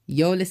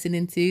You're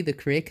listening to the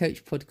Career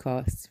Coach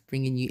podcast,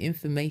 bringing you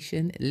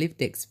information,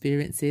 lived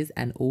experiences,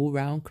 and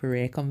all-round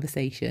career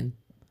conversation.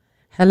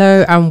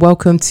 Hello and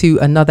welcome to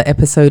another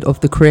episode of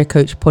the Career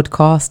Coach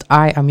podcast.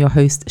 I am your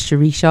host,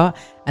 Sharisha,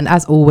 and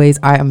as always,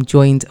 I am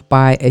joined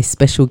by a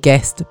special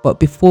guest. But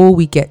before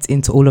we get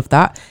into all of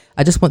that,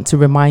 I just want to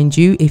remind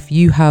you, if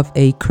you have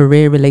a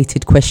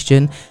career-related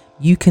question,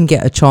 you can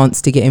get a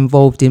chance to get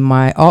involved in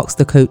my Ask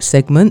the Coach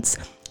segments.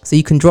 So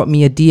you can drop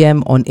me a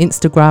DM on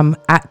Instagram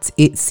at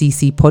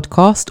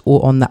 @itsccpodcast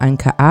or on the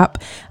Anchor app,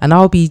 and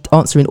I'll be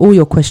answering all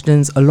your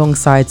questions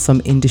alongside some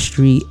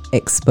industry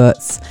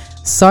experts.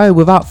 So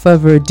without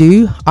further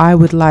ado, I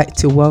would like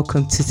to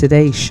welcome to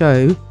today's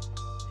show,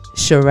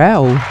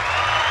 Sherelle.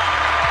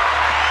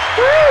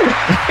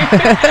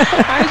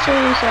 Hi,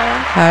 Sharisha.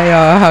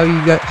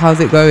 Hi, how's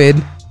it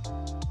going?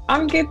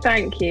 I'm good,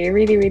 thank you.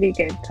 Really, really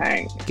good,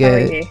 thanks.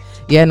 Good. How are you?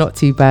 Yeah, not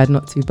too bad.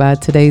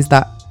 Today's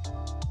that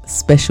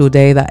special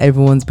day that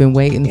everyone's been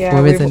waiting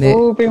for, isn't it? We've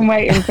all been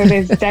waiting for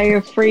this day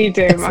of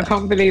freedom. I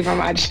can't believe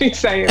I'm actually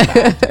saying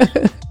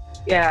that.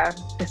 Yeah,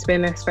 it's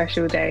been a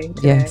special day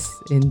today. Yes,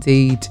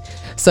 indeed.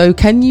 So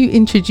can you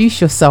introduce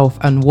yourself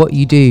and what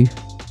you do?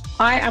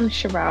 I am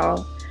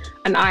Sherelle,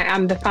 and I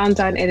am the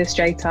founder and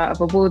illustrator of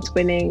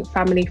awards-winning,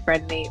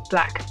 family-friendly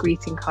Black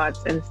greeting cards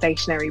and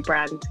stationery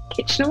brand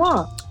Kitsch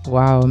Noir.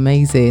 Wow,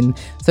 amazing.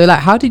 So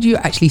how did you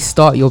actually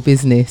start your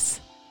business?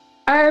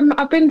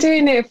 I've been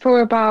doing it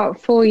for about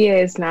 4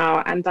 years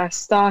now, and I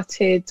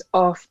started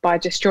off by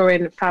just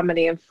drawing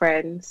family and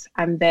friends,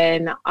 and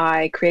then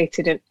I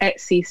created an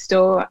Etsy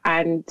store,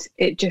 and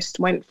it just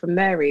went from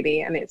there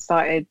really, and it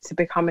started to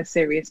become a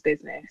serious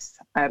business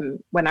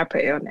when I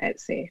put it on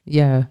Etsy.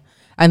 Yeah.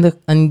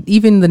 And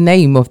even the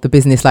name of the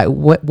business,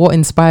 what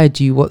inspired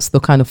you? What's the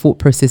kind of thought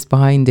process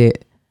behind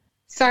it?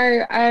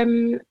 So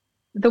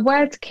the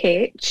word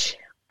kitsch,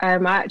 I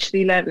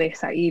actually learned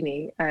this at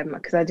uni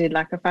because I did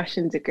a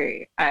fashion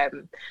degree.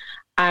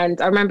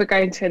 And I remember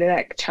going to a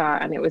lecture,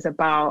 and it was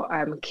about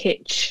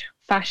kitsch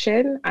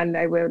fashion. And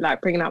they were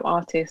bringing up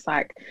artists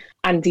like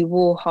Andy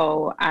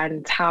Warhol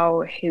and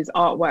how his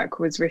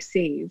artwork was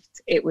received.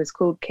 It was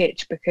called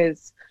kitsch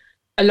because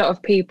a lot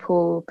of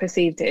people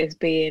perceived it as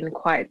being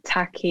quite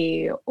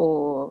tacky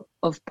or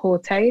of poor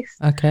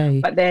taste. Okay.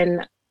 But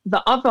then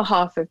the other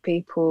half of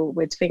people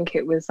would think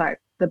it was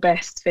the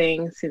best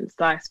thing since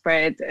sliced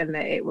bread, and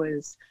that it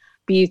was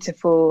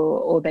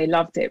beautiful, or they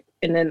loved it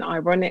in an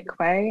ironic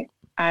way.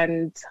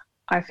 And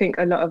I think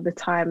a lot of the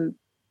time,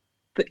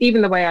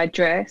 even the way I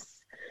dress,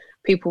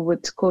 people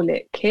would call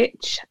it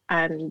kitsch,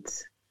 and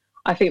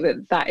I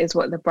think that is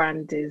what the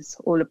brand is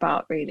all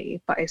about really.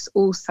 But it's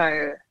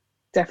also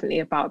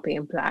definitely about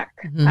being Black.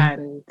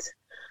 And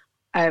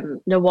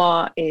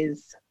noir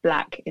is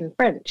black in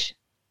French,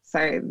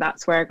 so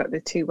that's where I got the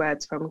two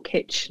words from,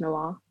 kitsch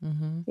noir.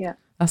 Yeah.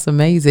 That's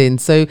amazing.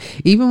 So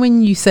even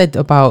when you said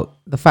about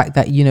the fact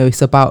that,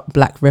 it's about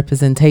Black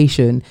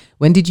representation,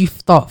 when did you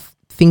start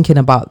thinking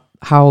about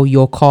how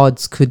your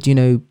cards could,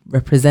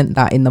 represent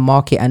that in the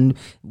market? And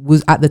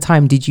was at the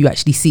time, did you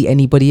actually see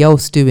anybody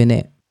else doing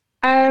it?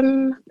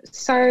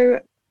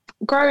 So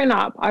growing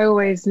up, I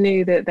always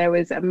knew that there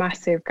was a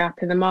massive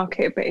gap in the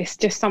market, but it's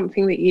just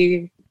something that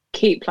you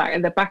keep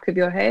in the back of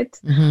your head.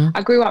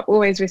 I grew up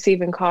always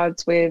receiving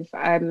cards with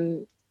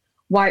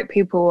white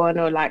people on,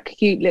 or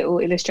cute little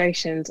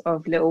illustrations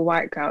of little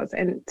white girls,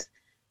 and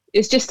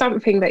it's just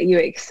something that you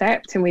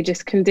accept, and we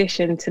just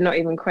conditioned to not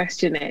even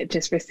question it,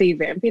 just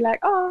receive it and be like,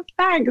 oh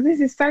thanks, this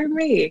is so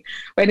me,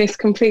 when it's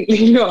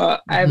completely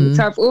not.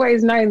 So I've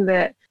always known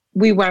that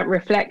we weren't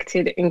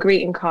reflected in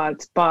greeting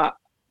cards, but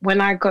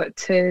when I got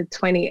to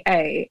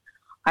 28,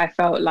 I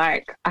felt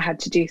like I had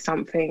to do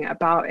something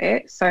about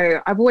it.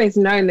 So I've always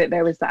known that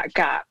there was that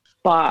gap,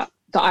 but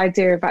the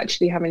idea of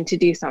actually having to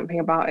do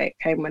something about it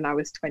came when I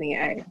was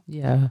 28.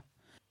 Yeah.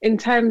 In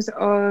terms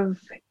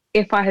of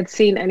if I had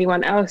seen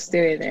anyone else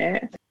doing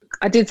it,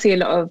 I did see a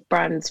lot of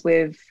brands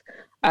with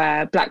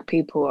Black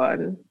people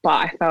on,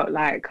 but I felt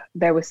like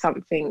there was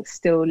something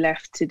still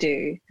left to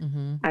do.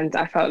 And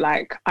I felt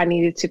like I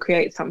needed to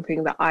create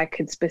something that I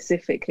could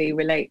specifically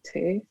relate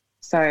to.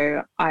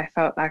 So I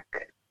felt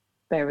like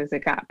there was a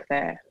gap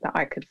there that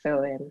I could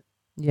fill in.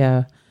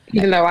 Yeah.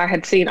 Even though I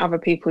had seen other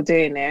people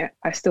doing it,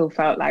 I still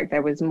felt like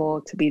there was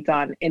more to be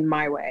done in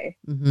my way.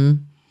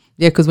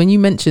 Yeah, because when you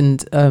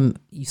mentioned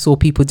you saw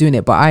people doing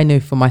it, but I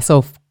know for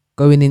myself,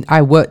 going in,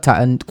 I worked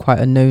at quite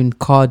a known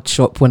card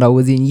shop when I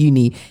was in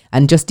uni,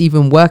 and just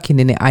even working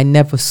in it, I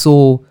never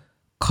saw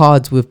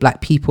cards with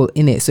Black people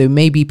in it. So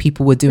maybe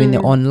people were doing it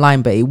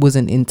online, but it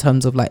wasn't in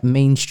terms of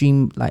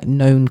mainstream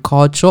known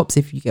card shops,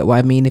 if you get what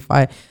I mean. If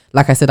I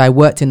said, I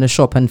worked in the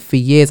shop, and for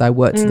years I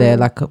worked there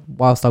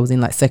whilst I was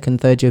in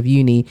second, third year of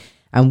uni,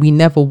 and we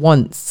never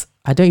once,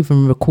 I don't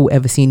even recall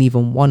ever seeing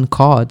even one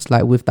card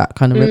with that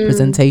kind of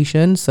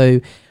representation. So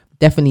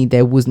definitely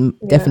there was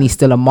definitely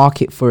still a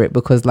market for it,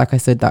 because like I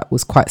said, that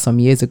was quite some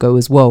years ago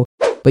as well.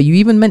 But you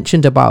even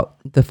mentioned about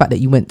the fact that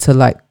you went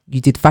to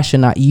you did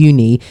fashion at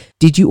uni.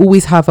 Did you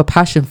always have a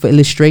passion for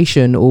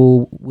illustration,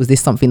 or was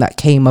this something that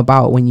came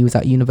about when you was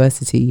at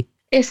university?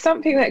 It's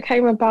something that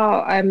came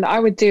about that I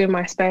would do in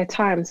my spare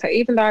time. So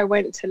even though I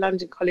went to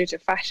London College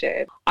of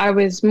Fashion, I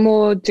was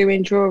more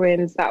doing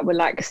drawings that were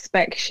like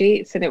spec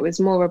sheets, and it was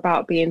more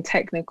about being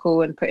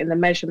technical and putting the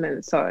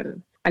measurements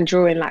on and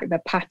drawing like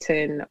the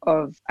pattern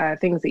of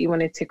things that you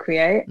wanted to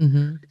create.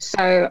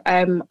 So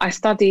I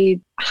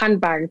studied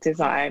handbag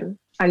design,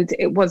 and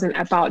it wasn't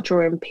about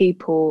drawing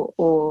people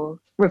or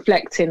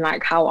reflecting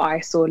like how I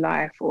saw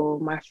life or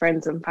my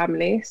friends and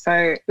family. So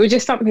it was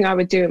just something I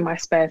would do in my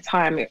spare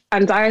time.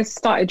 And I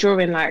started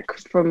drawing like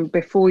from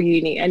before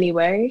uni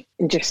anyway,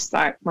 in just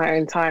like my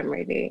own time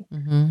really.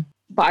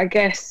 But I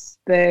guess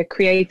the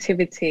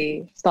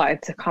creativity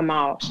started to come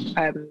out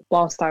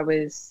whilst I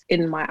was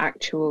in my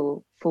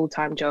actual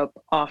full-time job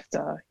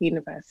after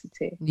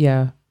university.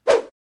 Yeah.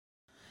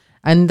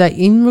 And like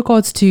in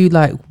regards to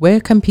like, where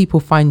can people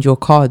find your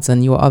cards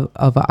and your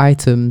other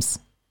items?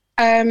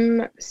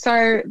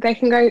 So they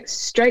can go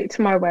straight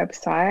to my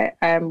website,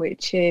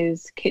 which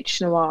is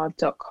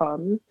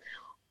kitschnoir.com,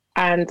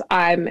 and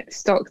I'm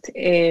stocked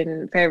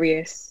in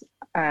various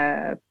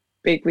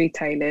big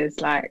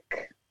retailers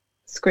like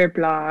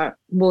Scribbler,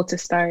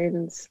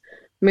 Waterstones,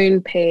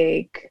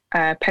 Moonpig,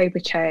 Paper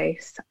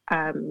Chase,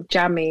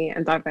 Jammy,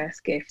 and Diverse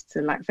Gifts,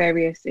 and like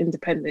various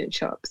independent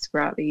shops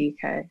throughout the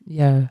UK.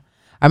 Yeah.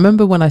 I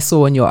remember when I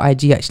saw on your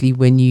IG actually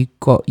when you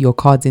got your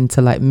cards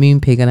into like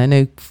Moonpig, and I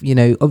know, you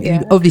know,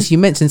 obviously you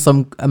mentioned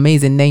some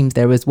amazing names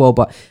there as well,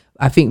 but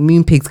I think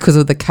Moonpig's because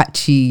of the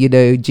catchy, you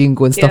know,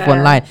 jingle and stuff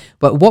online.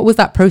 But what was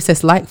that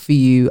process like for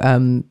you?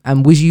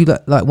 And was you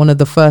like one of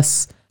the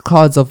first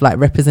cards of like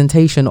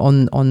representation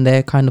on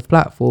their kind of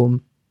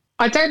platform?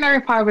 I don't know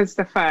if I was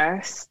the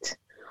first,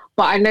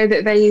 but I know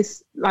that they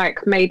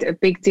like made a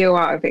big deal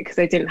out of it because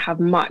they didn't have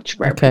much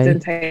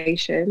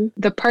representation. Okay.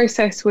 The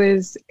process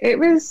was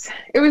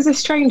a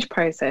strange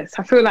process.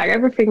 I feel like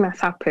everything that's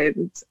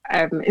happened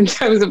in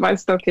terms of my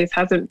stockist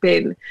hasn't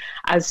been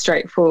as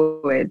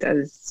straightforward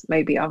as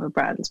maybe other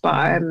brands.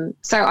 But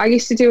so I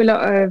used to do a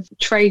lot of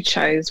trade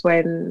shows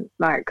when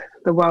like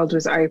the world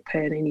was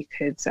open and you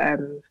could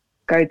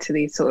go to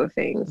these sort of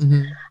things.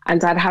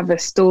 And I'd have a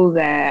stall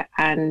there,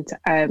 and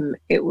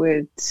it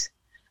would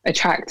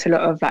attract a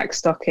lot of like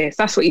stockists.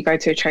 That's what you go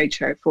to a trade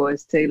show for,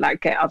 is to like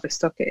get other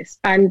stockists.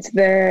 And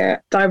the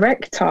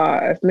director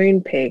of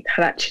Moonpig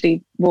had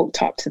actually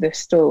walked up to the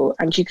store,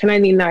 and you can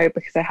only know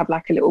because they have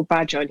like a little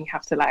badge on. You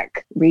have to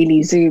like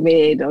really zoom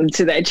in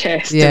onto their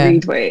chest to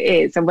read what it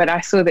is. And when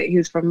I saw that he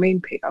was from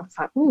Moonpig, I was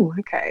like, oh,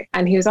 okay.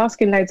 And he was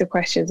asking loads of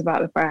questions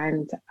about the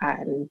brand,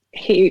 and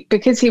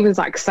because he was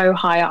like so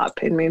high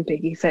up in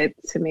Moonpig, he said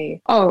to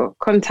me, oh,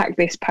 contact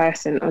this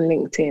person on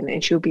LinkedIn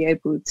and she'll be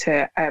able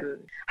to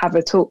have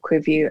a talk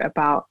with you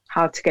about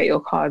how to get your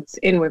cards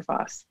in with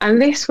us.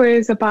 And this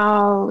was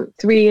about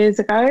 3 years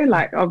ago.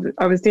 Like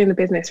I was doing the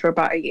business for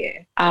about a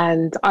year,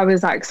 and I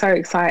was like so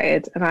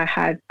excited, and I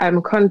had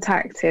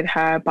contacted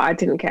her, but I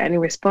didn't get any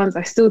response.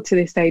 I still to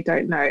this day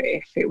don't know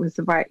if it was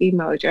the right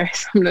email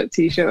address. I'm not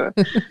too sure.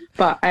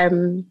 But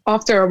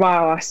after a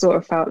while I sort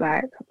of felt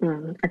like,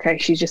 okay,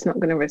 she's just not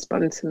going to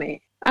respond to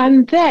me.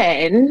 And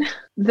then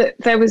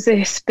there was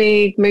this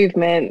big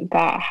movement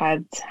that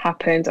had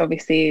happened,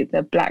 obviously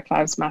the Black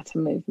Lives Matter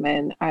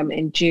movement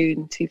in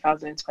June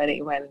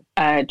 2020, when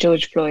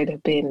George Floyd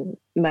had been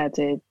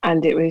murdered.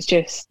 And it was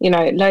just, you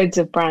know, loads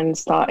of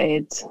brands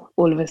started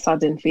all of a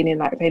sudden feeling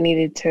like they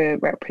needed to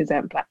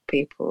represent Black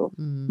people,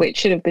 which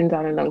should have been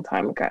done a long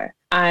time ago.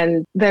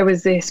 And there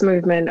was this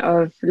movement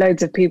of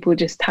loads of people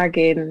just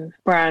tagging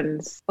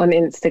brands on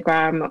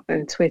Instagram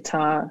and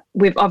Twitter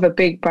with other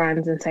big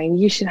brands and saying,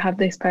 you should have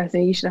this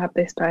person, you should have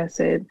this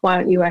person, why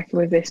aren't you working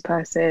with this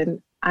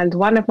person? And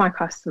one of my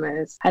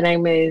customers, her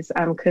name is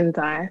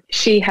Kundai,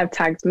 she had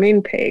tagged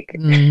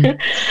Moonpig.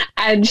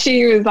 And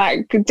she was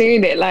like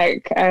doing it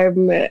like,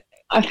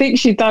 I think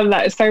she'd done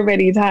like so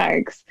many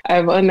tags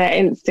on their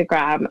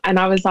Instagram. And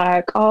I was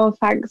like, oh,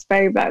 thanks,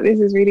 babe. Like,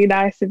 this is really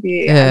nice of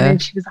you. And then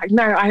she was like,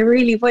 no, I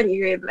really want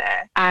you in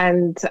there.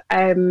 And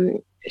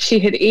she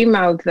had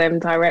emailed them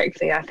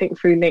directly, I think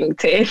through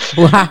LinkedIn.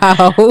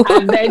 Wow.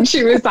 And then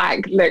she was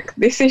like, look,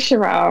 this is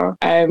Sherelle.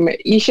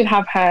 You should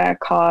have her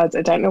cards.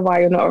 I don't know why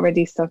you're not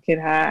already stocking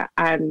her.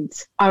 And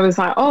I was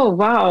like, oh,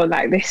 wow,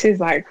 like this is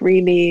like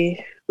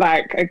really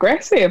like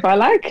aggressive. I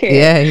like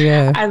it.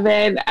 Yeah. And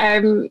then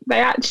they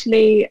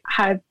actually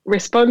had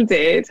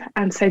responded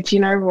and said, you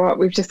know what,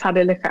 we've just had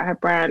a look at her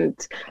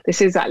brand.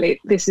 This is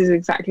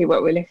exactly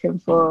what we're looking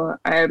for.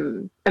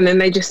 And then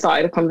they just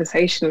started a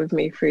conversation with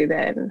me through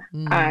then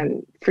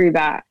and through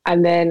that.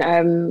 And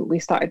then we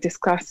started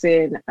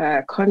discussing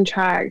a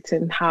contract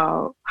and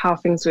how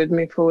things would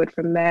move forward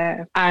from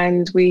there.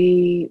 And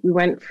we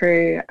went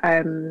through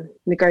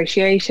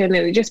negotiation,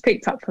 and it just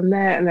picked up from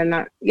there. And then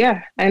I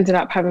ended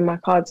up having my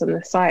cards on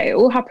the site. It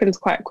all happened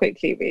quite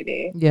quickly,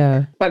 really.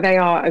 Yeah. But they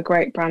are a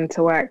great brand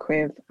to work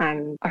with,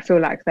 and I feel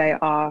like they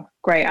are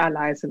great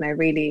allies, and they're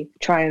really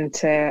trying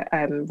to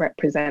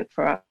represent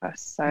for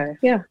us. So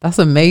yeah, that's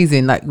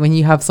amazing. Like when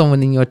you have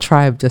someone in your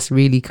tribe just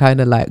really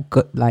kind of like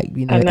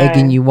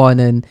egging you on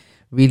and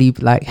really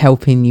like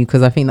helping you,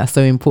 because I think that's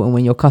so important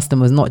when your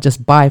customers not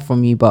just buy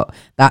from you, but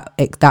that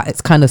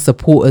it's kind of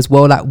support as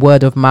well, like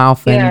word of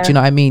mouth. And do you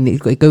know what I mean?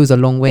 It goes a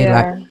long way.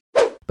 Like,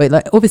 but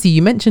like obviously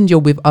you mentioned you're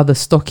with other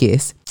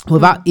stockists,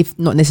 without if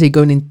not necessarily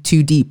going in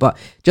too deep, but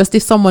just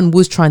if someone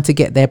was trying to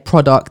get their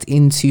product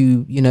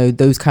into, you know,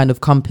 those kind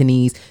of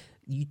companies,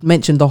 you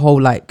mentioned the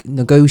whole like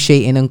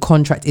negotiating and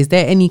contract. Is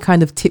there any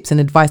kind of tips and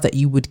advice that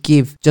you would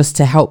give just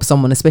to help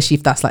someone, especially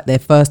if that's like their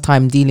first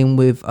time dealing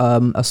with a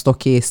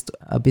stockist,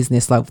 a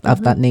business like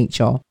of that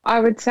nature? I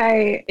would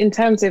say in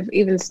terms of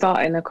even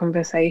starting a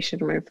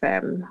conversation with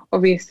them,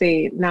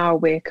 obviously now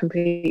we're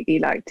completely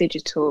like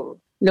digital.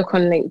 Look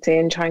on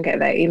LinkedIn, try and get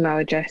their email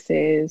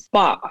addresses.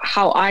 But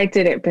how I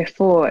did it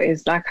before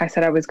is, like I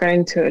said, I was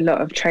going to a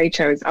lot of trade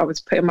shows. I was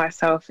putting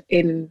myself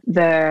in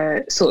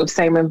the sort of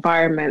same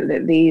environment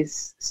that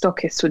these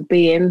stockists would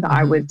be in, that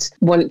I would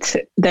want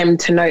them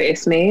to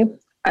notice me.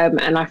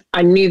 And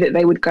I knew that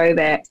they would go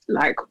there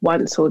like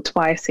once or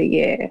twice a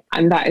year.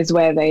 And that is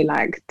where they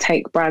like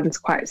take brands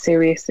quite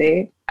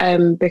seriously.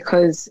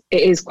 Because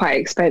it is quite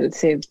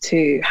expensive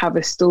to have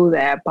a stall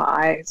there. But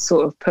I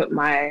sort of put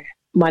my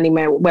money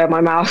where my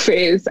mouth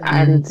is,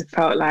 and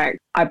felt like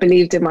I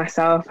believed in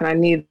myself, and I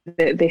knew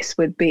that this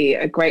would be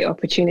a great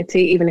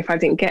opportunity, even if I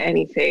didn't get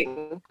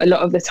anything. A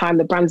lot of the time,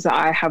 the brands that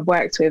I have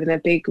worked with and the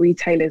big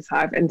retailers that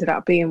I've ended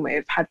up being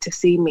with had to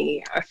see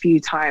me a few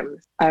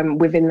times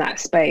within that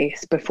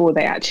space before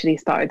they actually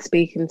started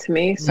speaking to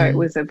me. So it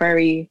was a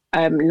very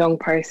long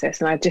process.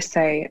 And I'd just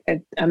say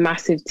a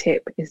massive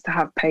tip is to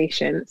have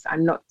patience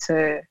and not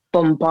to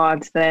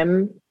bombard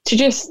them, to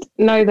just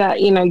know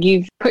that, you know,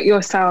 you've put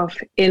yourself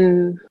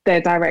in their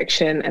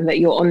direction and that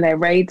you're on their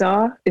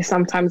radar is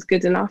sometimes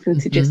good enough,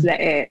 and to just let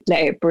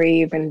it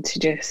breathe, and to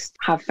just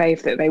have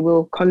faith that they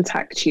will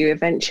contact you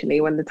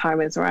eventually when the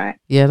time is right.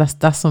 Yeah,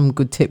 that's some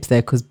good tips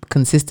there, because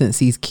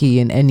consistency is key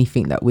in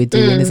anything that we're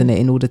doing, isn't it,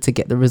 in order to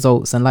get the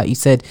results. And like you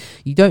said,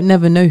 you don't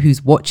never know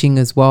who's watching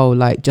as well.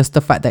 Like just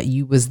the fact that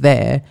you was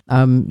there,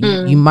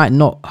 you might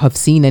not have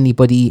seen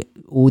anybody,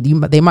 or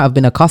they might have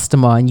been a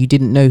customer and you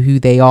didn't know who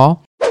they are.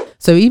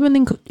 So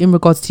even in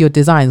regards to your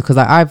designs, because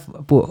I've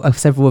bought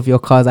several of your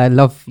cars, I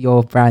love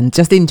your brand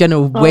just in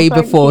general way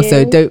before. You.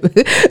 So don't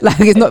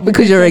like, it's not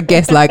because you're a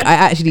guest. Like I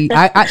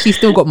actually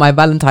still got my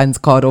Valentine's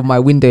card on my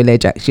window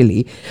ledge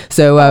actually.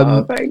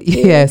 So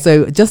yeah.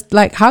 So just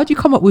like, how do you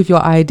come up with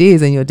your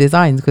ideas and your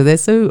designs, because they're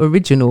so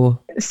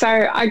original?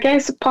 So I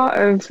guess part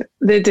of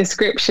the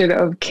description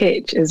of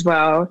Kitsch as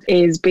well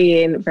is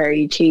being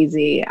very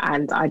cheesy,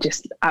 and I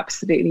just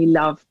absolutely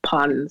love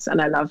puns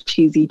and I love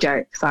cheesy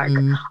jokes. Like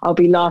I'll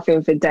be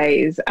laughing for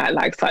days at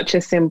like such a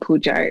simple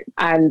joke,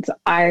 and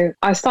I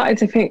started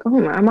to think,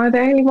 oh, am I the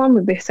only one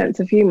with this sense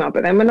of humor?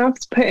 But then when I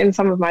was putting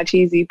some of my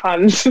cheesy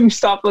puns and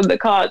stuff on the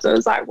cards, I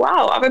was like,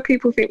 wow, other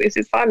people think this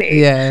is funny.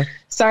 Yeah.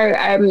 So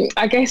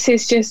I guess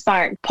it's just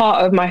like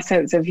part of my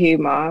sense of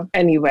humor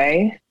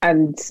anyway.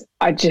 And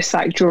I just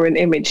like draw an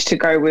image to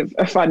go with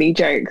a funny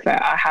joke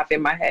that I have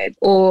in my head.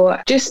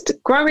 Or just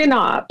growing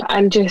up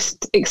and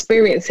just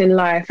experiencing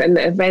life and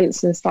the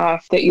events and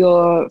stuff that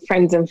your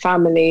friends and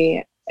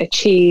family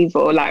achieve,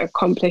 or like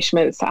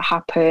accomplishments that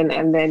happen,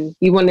 and then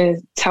you want to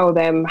tell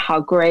them how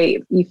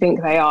great you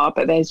think they are,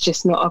 but there's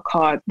just not a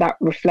card that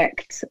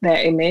reflects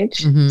their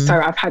image. So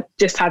I've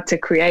had to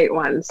create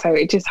one. So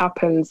it just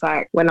happens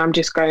like when I'm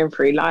just going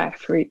through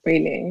life,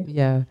 really.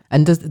 Yeah.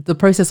 And does the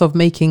process of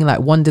making like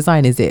one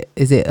design, is it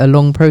a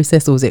long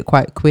process, or is it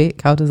quite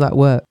quick? How does that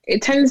work?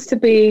 It tends to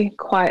be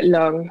quite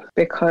long,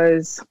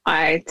 because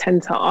I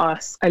tend to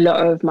ask a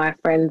lot of my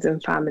friends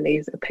and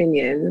family's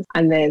opinions,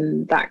 and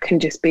then that can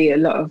just be a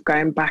lot of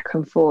going back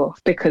and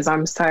forth, because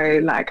I'm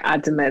so like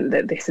adamant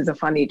that this is a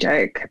funny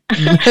joke.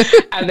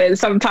 And then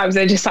sometimes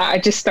they're just like, I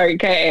just don't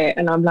get it,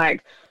 and I'm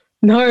like,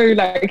 no,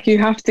 like you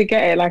have to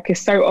get it, like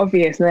it's so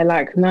obvious. And they're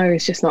like, no,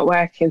 it's just not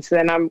working. So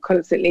then I'm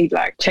constantly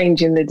like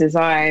changing the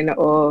design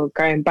or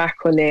going back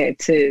on it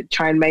to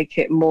try and make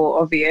it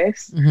more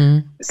obvious.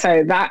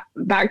 So that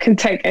can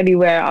take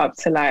anywhere up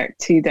to like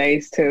 2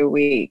 days to a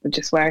week of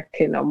just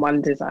working on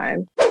one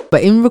design.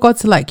 But in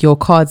regards to like your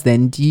cards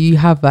then, do you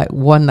have like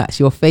one that's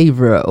your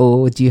favorite,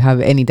 or do you have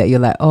any that you're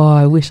like, oh,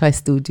 I wish I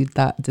still did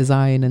that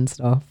design and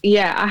stuff?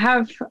 Yeah, I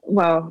have.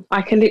 Well,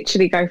 I can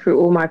literally go through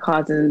all my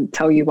cards and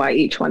tell you why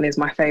each one is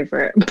my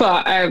favorite.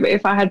 But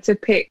if I had to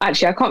pick,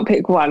 actually I can't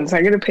pick one, so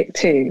I'm going to pick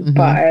two.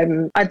 But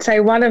I'd say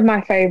one of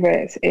my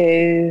favorites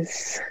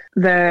is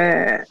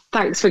the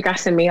 "Thanks for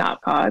gassing me up"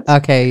 card.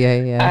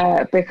 Okay,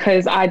 yeah.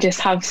 Because I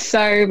just have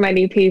so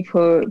many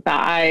people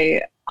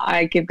that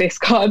I give this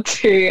card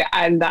to,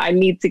 and that I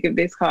need to give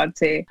this card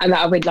to, and that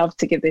I would love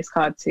to give this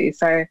card to.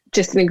 So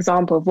just an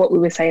example of what we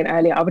were saying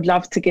earlier, I would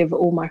love to give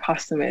all my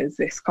customers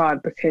this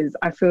card, because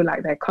I feel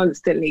like they're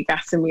constantly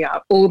gassing me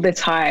up all the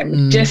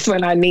time, just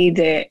when I need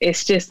it.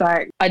 It's just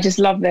like, I just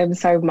love them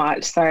so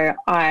much. So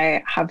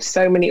I have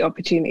so many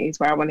opportunities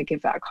where I want to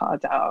give that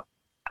card out.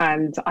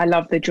 And I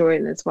love the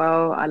drawing as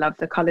well. I love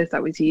the colours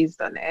that was used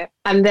on it.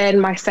 And then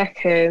my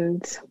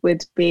second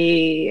would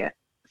be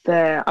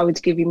I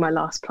would give you my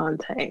last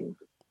plantain.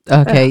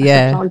 Okay,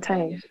 yeah.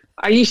 Plantain.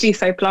 I usually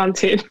say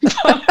plantain, but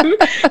I'm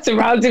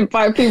surrounded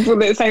by people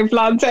that say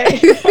plantain.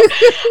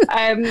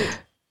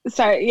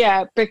 So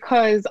yeah,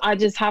 because I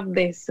just have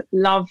this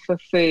love for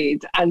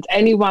food, and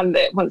anyone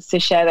that wants to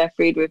share their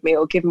food with me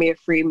or give me a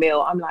free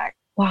meal, I'm like,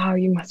 wow,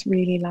 you must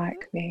really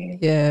like me.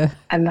 Yeah.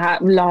 And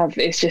that love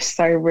is just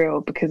so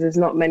real, because there's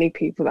not many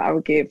people that I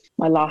would give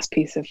my last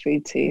piece of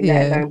food to,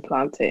 let alone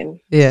plantain.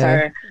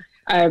 Yeah.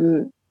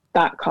 So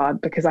that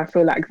card, because I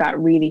feel like that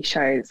really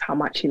shows how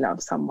much you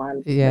love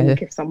someone when you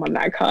give someone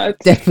that card.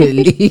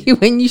 Definitely.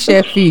 When you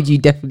share food, you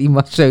definitely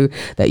must show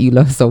that you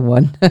love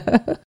someone.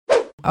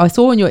 I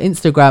saw on your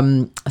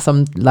Instagram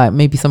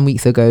maybe some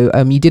weeks ago,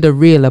 you did a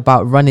reel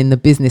about running the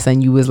business,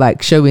 and you was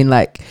like showing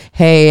like,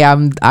 hey,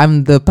 I'm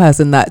the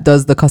person that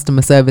does the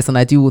customer service and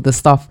I do all the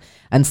stuff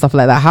and stuff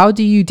like that. How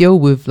do you deal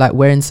with like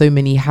wearing so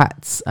many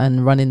hats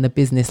and running the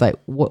business? Like,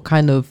 what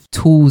kind of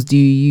tools do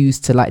you use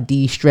to like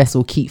de-stress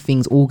or keep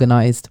things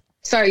organized?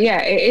 So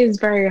yeah, it is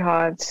very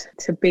hard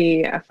to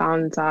be a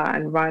founder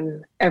and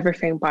run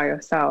everything by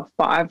yourself,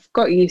 but I've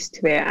got used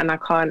to it, and I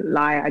can't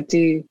lie, I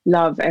do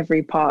love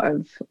every part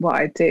of what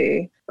I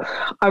do.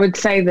 I would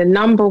say the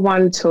number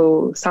one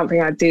tool,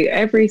 something I do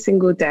every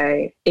single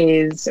day,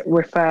 is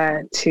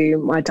refer to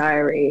my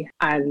diary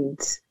and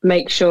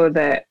make sure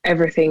that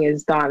everything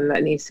is done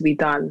that needs to be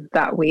done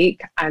that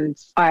week. And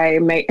I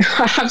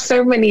have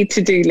so many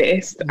to-do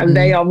lists, and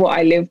they are what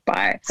I live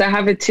by. So I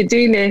have a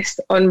to-do list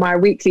on my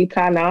weekly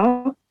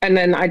planner, and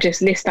then I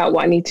just list out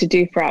what I need to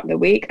do throughout the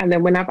week. And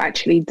then when I've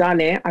actually done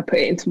it, I put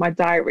it into my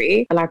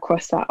diary and I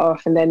cross that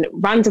off. And then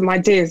random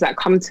ideas that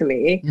come to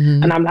me,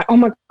 and I'm like, oh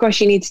my gosh,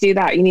 you need to do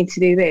that. You need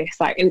to do this.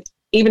 Like,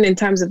 even in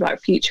terms of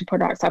like future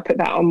products, I put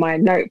that on my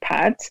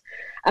notepad,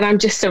 and I'm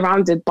just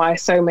surrounded by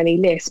so many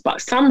lists. But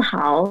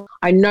somehow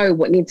I know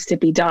what needs to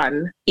be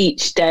done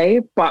each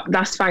day. But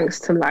that's thanks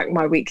to like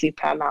my weekly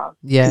planner.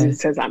 Yeah. It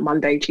says like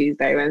Monday,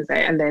 Tuesday,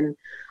 Wednesday. And then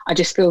I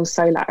just feel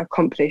so like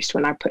accomplished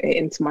when I put it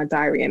into my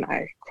diary and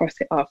I cross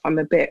it off. I'm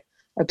a bit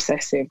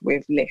obsessive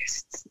with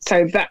lists.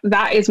 So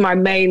that is my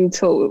main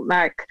tool.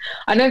 Like,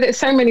 I know that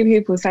so many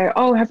people say,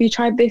 oh, have you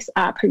tried this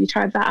app? Have you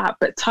tried that app?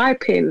 But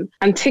typing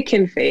and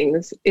ticking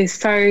things is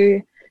so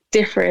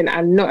different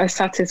and not as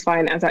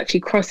satisfying as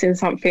actually crossing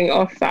something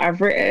off that I've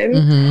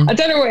written. I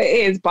don't know what it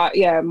is, but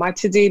yeah, my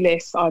to-do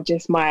lists are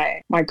just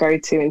my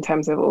go-to in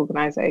terms of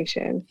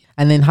organization.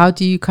 And then how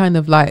do you kind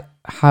of like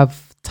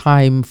have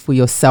time for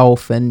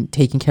yourself and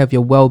taking care of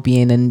your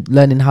well-being and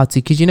learning how to,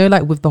 because you know,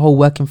 like with the whole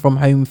working from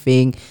home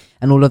thing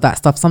and all of that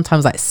stuff,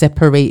 sometimes like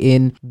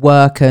separating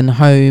work and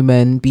home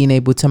and being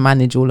able to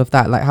manage all of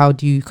that, like how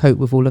do you cope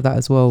with all of that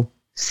as well?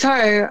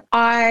 So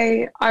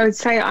I would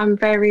say I'm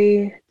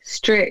very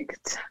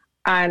strict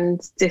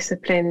and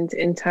disciplined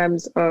in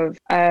terms of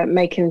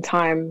making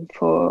time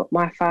for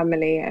my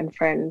family and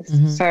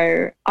friends.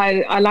 So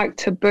I like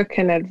to book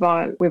in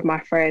advance with my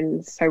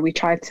friends. So we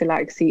try to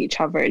like see each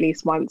other at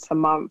least once a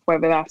month,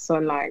 whether that's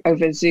on like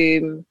over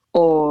Zoom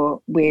or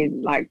we're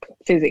like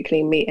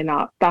physically meeting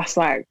up. That's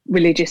like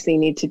religiously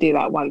need to do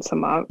that once a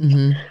month.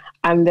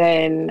 And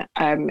then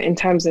in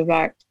terms of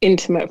like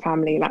intimate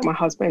family, like my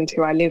husband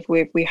who I live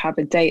with, we have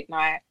a date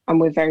night, and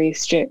we're very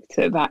strict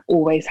that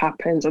always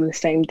happens on the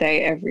same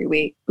day every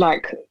week.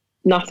 Like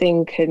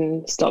nothing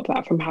can stop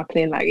that from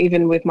happening. Like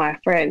even with my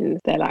friends,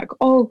 they're like,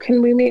 oh,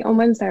 can we meet on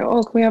Wednesday?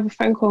 Oh, can we have a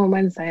phone call on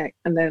Wednesday?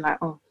 And they're like,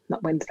 oh,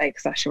 not Wednesday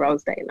because that's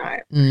Sherelle's date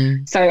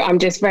night. So I'm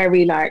just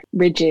very like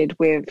rigid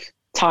with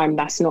time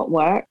that's not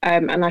work.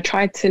 And I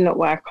try to not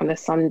work on a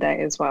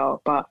Sunday as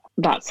well, but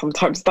that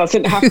sometimes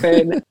doesn't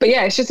happen. But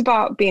yeah, it's just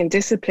about being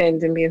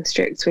disciplined and being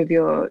strict with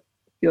your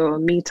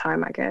me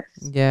time, I guess.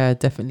 Yeah,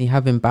 definitely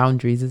having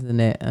boundaries, isn't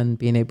it? And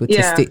being able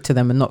to stick to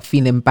them and not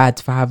feeling bad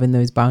for having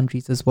those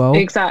boundaries as well.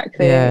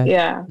 Exactly.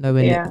 Yeah.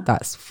 Knowing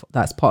that's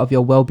part of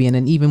your well-being.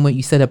 And even what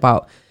you said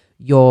about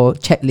your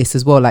checklist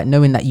as well, like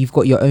knowing that you've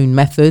got your own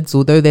methods,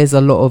 although there's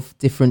a lot of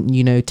different,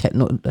 you know,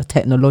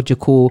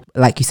 technological,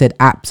 like you said,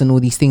 apps and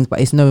all these things,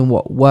 but it's knowing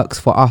what works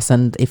for us.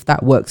 And if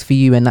that works for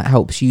you and that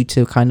helps you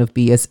to kind of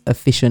be as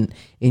efficient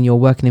in your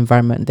working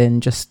environment, then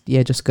just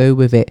go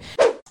with it.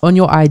 On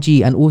your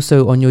IG and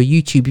also on your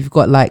YouTube, you've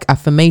got like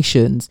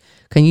affirmations.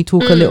 Can you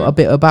talk a little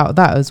bit about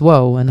that as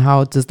well? And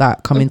how does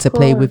that come into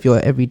play with your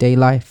everyday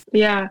life?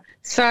 Yeah.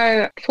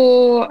 So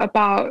for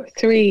about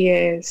 3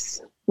 years,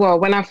 well,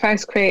 when I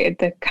first created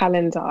the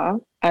calendar,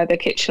 the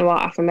Kitsch Noir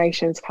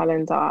affirmations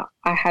calendar,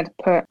 I had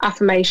put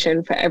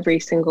affirmation for every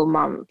single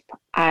month.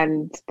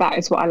 And that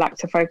is what I like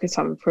to focus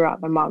on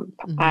throughout the month.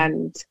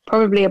 And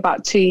probably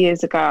about 2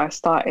 years ago, I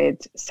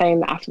started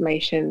saying the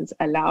affirmations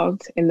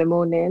aloud in the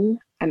morning.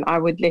 And I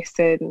would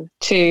listen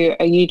to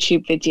a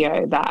YouTube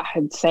video that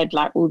had said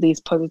like all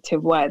these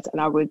positive words, and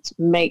I would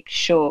make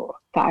sure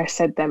that I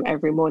said them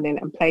every morning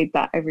and played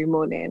that every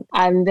morning.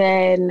 And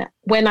then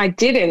when I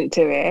didn't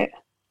do it,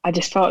 I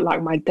just felt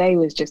like my day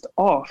was just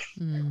off.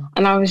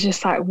 And I was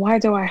just like, why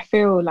do I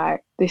feel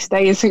like this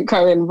day isn't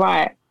going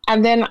right?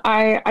 And then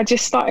I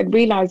just started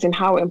realizing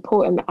how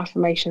important the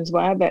affirmations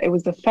were, that it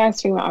was the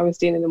first thing that I was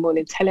doing in the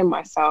morning, telling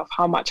myself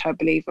how much I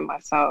believe in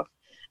myself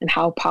and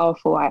how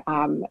powerful I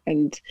am,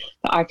 and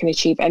that I can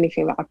achieve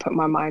anything that I put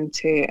my mind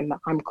to, and that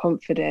I'm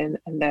confident,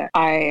 and that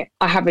I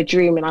have a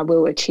dream and I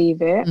will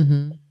achieve it.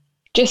 Mm-hmm.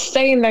 Just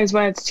saying those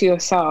words to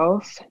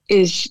yourself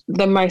is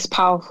the most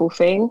powerful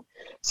thing.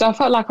 So I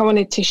felt like I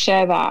wanted to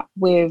share that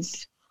with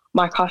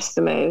my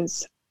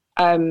customers,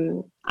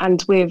 and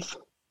with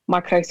my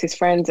closest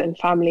friends and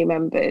family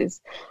members,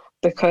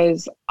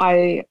 because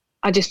I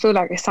just feel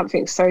like it's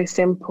something so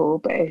simple,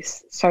 but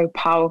it's so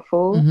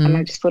powerful. Mm-hmm. And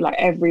I just feel like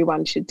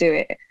everyone should do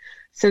it.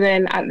 So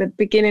then at the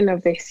beginning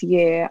of this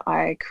year,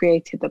 I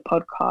created the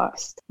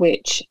podcast,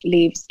 which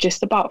leaves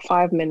just about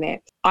 5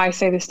 minutes. I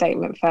say the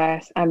statement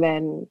first, and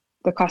then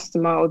the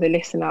customer or the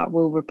listener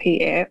will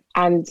repeat it.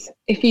 And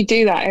if you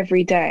do that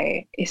every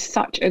day, it's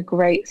such a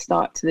great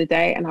start to the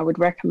day. And I would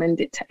recommend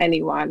it to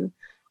anyone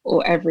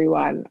or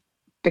everyone,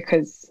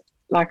 because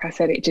like I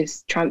said, it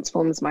just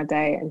transforms my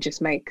day and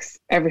just makes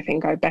everything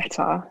go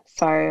better.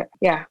 So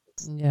yeah.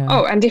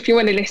 Oh, and if you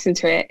want to listen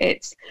to it,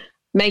 it's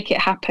Make It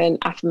Happen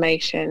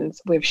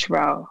Affirmations with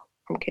Sherelle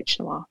from Kitsch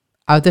Noir.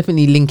 I'll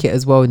definitely link it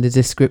as well in the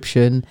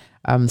description.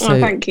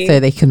 Thank you. So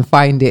they can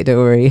find it. Don't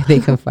worry, they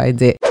can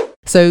find it.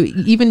 So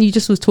even you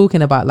just was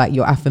talking about like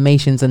your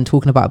affirmations and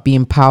talking about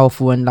being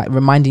powerful and like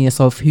reminding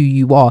yourself who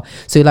you are.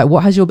 So like,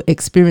 what has your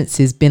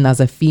experiences been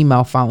as a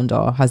female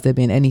founder? Has there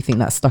been anything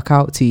that stuck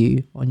out to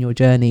you on your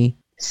journey?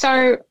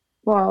 So,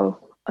 well,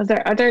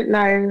 I don't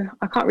know.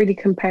 I can't really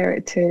compare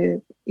it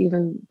to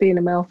even being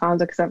a male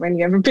founder because I've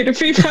only ever been a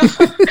female.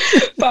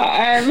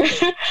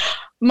 But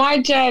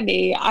my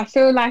journey, I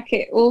feel like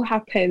it all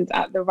happened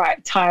at the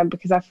right time,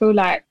 because I feel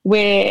like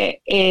we're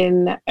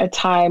in a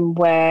time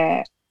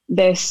where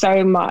there's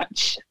so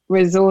much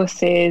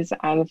resources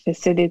and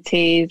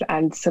facilities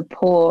and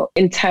support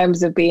in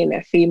terms of being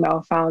a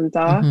female founder.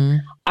 Mm-hmm.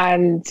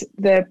 And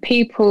the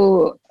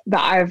people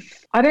that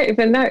I don't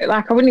even know,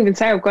 like I wouldn't even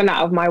say I've gone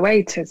out of my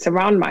way to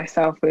surround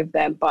myself with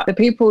them, but the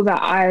people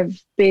that I've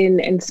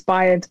been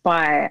inspired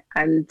by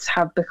and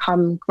have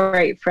become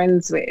great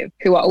friends with,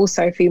 who are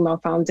also female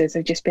founders,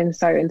 have just been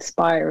so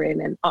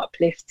inspiring and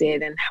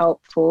uplifting and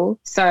helpful.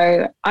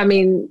 So, I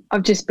mean,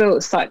 I've just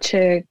built such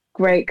a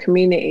great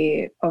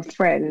community of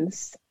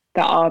friends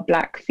that are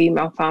Black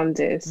female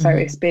founders. So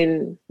it's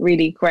been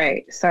really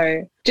great.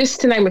 So just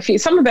to name a few,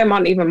 some of them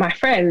aren't even my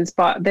friends,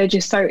 but they're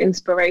just so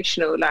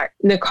inspirational. Like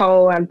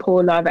Nicole and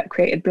Paula that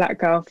created Black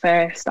Girl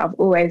Fest, I've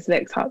always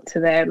looked up to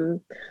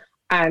them.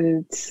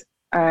 And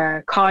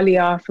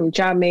Kalia from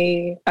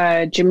Jammy,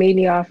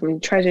 Jamelia from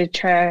Treasure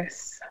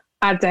Tress,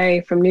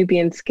 Ade from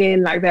Nubian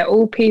Skin, like they're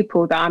all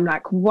people that I'm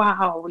like,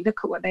 wow, look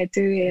at what they're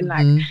doing.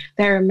 Like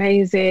they're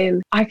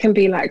amazing. I can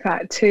be like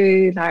that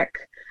too. Like,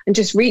 and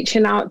just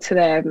reaching out to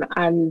them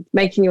and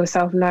making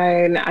yourself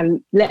known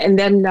and letting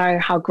them know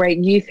how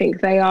great you think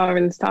they are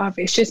and stuff.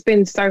 It's just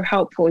been so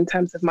helpful in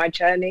terms of my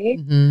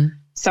journey.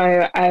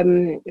 So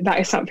that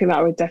is something that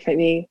I would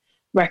definitely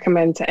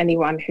recommend to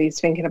anyone who's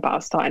thinking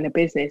about starting a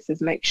business, is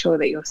make sure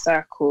that your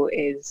circle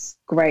is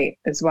great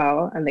as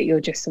well, and that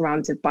you're just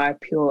surrounded by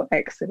pure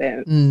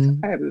excellence.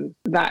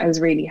 That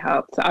has really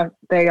helped.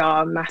 They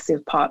are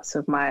massive parts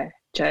of my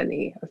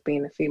journey of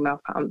being a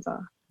female founder.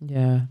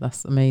 Yeah,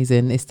 that's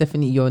amazing. It's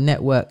definitely, your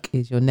network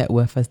is your net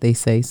worth, as they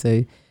say. So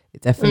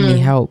it definitely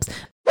helps.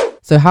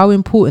 So how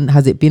important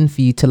has it been for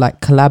you to like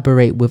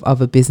collaborate with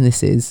other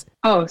businesses?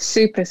 Oh,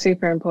 super,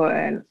 super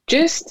important.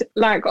 Just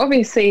like,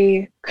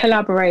 obviously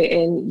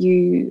collaborating,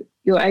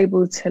 you're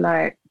able to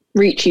like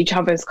reach each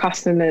other's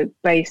customer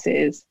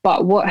bases.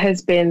 But what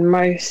has been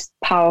most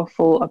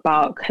powerful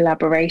about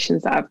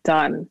collaborations that I've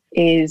done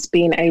is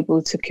being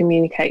able to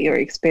communicate your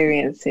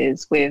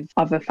experiences with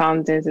other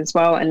founders as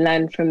well, and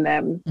learn from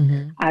them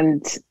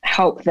and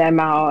help them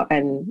out.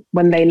 And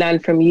when they learn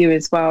from you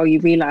as well,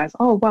 you realize,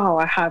 oh, wow,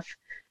 I have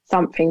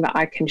something that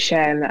I can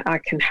share and that I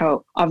can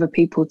help other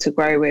people to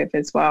grow with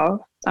as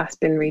well. That's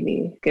been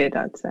really good,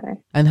 I'd say.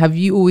 And have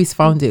you always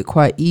found it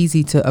quite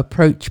easy to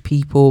approach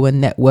people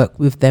and network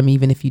with them,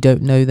 even if you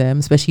don't know them,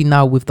 especially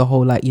now with the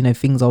whole, like, you know,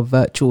 things are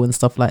virtual and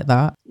stuff like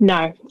that?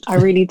 No, I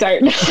really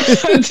don't.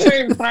 I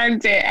don't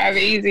find it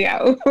easy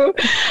at all.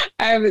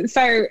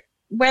 So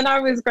when I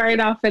was growing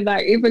up and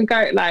like even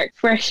going like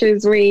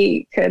Freshers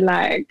Week and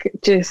like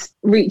just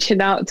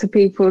reaching out to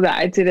people that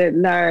I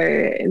didn't know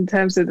in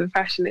terms of the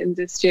fashion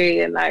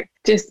industry, and like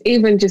just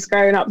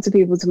growing up to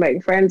people to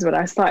make friends, when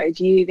I started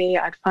uni,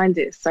 I'd find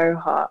it so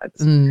hard.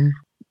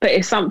 But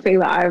it's something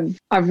that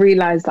I've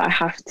realized that I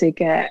have to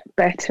get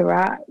better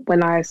at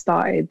when I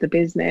started the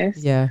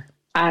business. Yeah.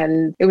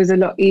 And it was a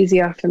lot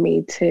easier for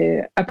me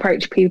to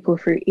approach people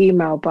through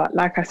email. But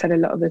like I said, a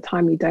lot of the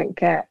time you don't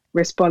get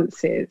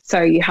responses.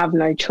 So you have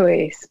no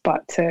choice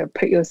but to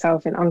put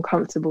yourself in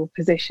uncomfortable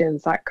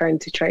positions, like going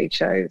to trade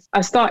shows.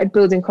 I started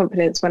building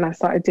confidence when I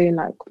started doing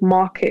like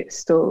market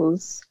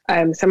stalls.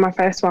 So my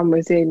first one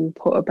was in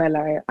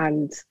Portobello,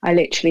 and I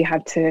literally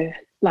had to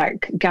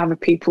like gather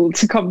people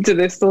to come to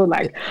the store,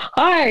 like,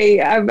 hi,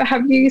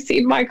 have you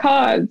seen my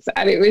cards?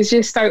 And it was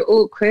just so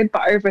awkward,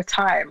 but over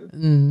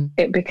time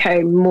it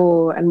became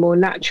more and more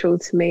natural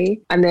to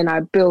me. And then I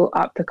built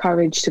up the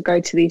courage to go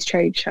to these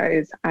trade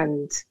shows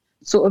and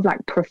sort of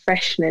like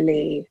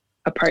professionally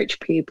approach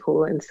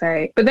people and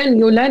say, but then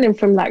you're learning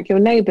from like your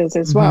neighbors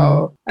as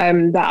well,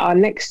 that are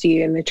next to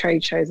you in the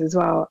trade shows as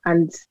well.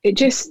 And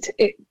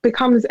it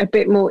becomes a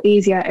bit more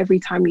easier every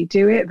time you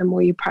do it. The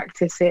more you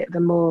practice it, the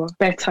more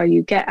better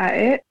you get at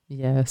it.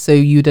 Yeah. So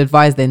you'd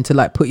advise then to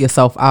like put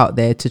yourself out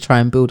there to try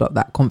and build up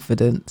that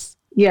confidence.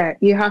 Yeah,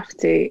 you have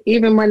to.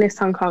 Even when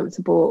it's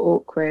uncomfortable or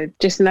awkward,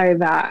 just know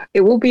that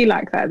it will be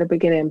like that at the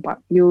beginning, but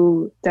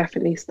you'll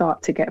definitely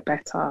start to get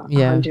better.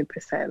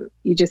 100%.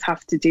 You just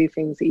have to do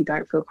things that you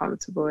don't feel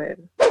comfortable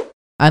in.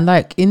 And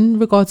like in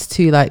regards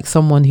to like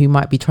someone who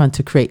might be trying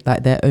to create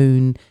like their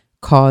own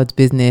card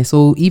business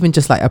or even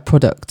just like a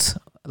product,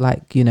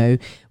 like, you know,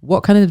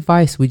 what kind of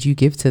advice would you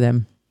give to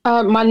them?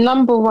 My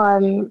number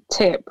one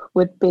tip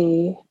would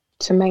be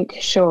to make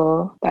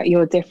sure that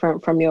you're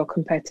different from your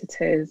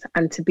competitors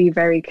and to be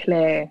very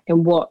clear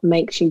in what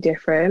makes you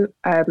different.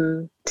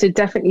 To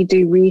definitely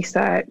do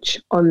research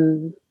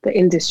on the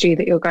industry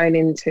that you're going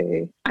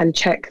into and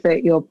check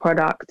that your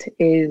product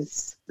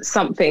is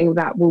something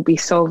that will be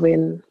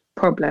solving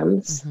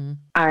problems.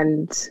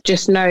 And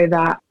just know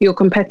that your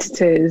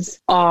competitors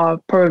are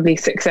probably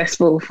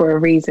successful for a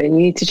reason.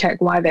 You need to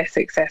check why they're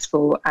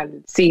successful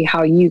and see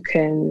how you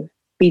can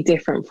be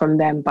different from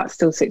them but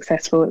still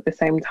successful at the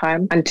same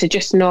time, and to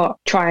just not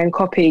try and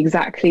copy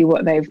exactly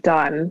what they've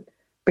done,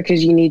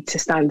 because you need to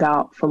stand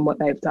out from what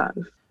they've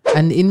done.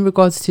 And in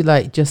regards to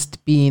like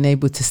just being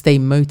able to stay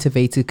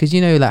motivated, because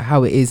you know like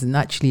how it is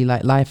naturally,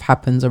 like life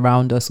happens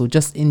around us, or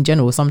just in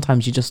general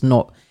sometimes you're just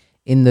not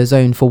in the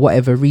zone for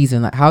whatever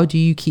reason. Like how do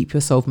you keep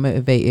yourself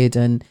motivated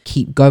and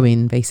keep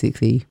going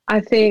basically? I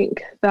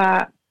think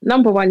that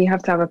number one, you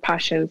have to have a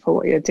passion for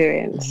what you're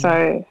doing.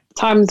 So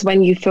times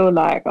when you feel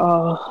like,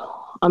 oh,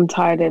 I'm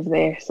tired of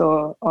this,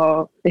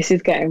 or this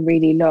is getting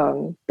really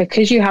long,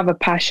 because you have a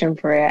passion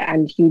for it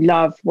and you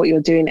love what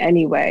you're doing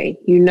anyway,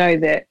 you know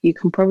that you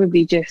can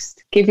probably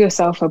just give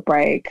yourself a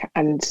break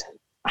and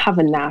have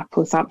a nap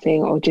or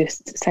something, or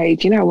just say,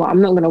 do you know what,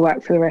 I'm not going to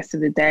work for the rest of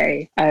the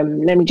day.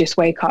 Let me just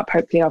wake up.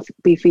 Hopefully I'll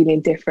be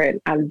feeling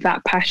different. And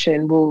that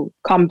passion will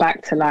come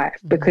back to life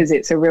because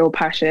it's a real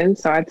passion.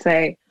 So I'd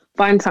say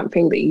find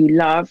something that you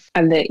love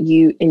and that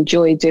you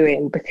enjoy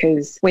doing,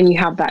 because when you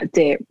have that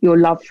dip, your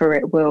love for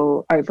it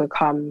will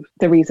overcome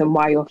the reason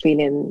why you're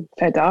feeling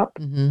fed up.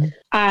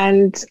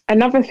 And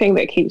another thing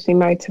that keeps me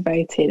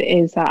motivated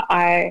is that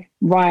I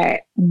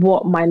write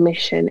what my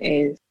mission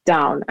is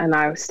down and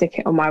I stick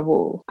it on my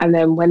wall. And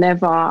then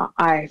whenever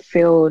I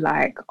feel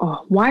like,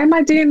 oh, why am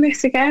I doing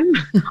this again?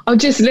 I'll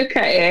just look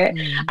at it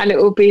and it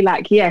will be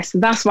like, yes,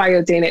 that's why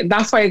you're doing it.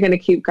 That's why you're going to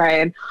keep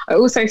going. I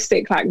also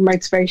stick like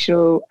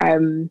motivational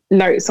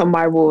notes on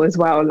my wall as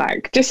well.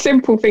 Like just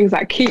simple things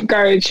like keep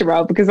going,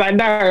 Sherelle, because I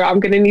know I'm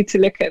going to need to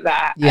look at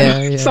that.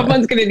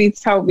 Someone's going to need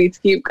to tell me to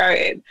keep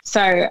going.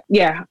 So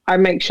yeah, I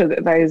make sure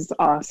that those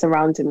are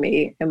surrounding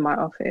me in my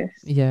office.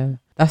 Yeah.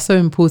 That's so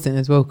important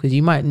as well, because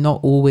you might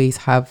not always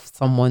have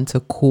someone to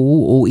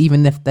call, or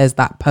even if there's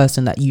that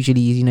person that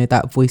usually is, you know,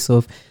 that voice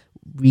of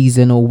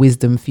reason or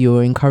wisdom for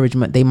your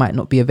encouragement, they might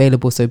not be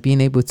available. So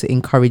being able to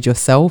encourage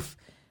yourself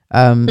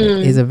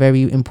is a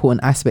very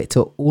important aspect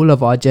to all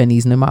of our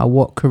journeys, no matter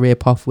what career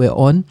path we're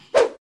on.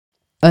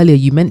 Earlier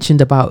you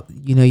mentioned about,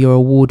 you know, your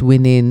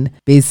award-winning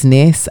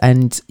business,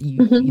 and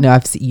you know,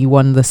 you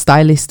won the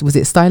stylist. Was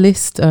it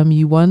stylist?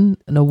 You won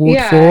an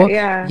award for?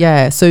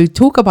 Yeah. So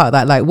talk about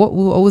that. Like, what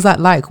was that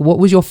like? What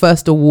was your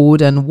first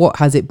award, and what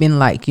has it been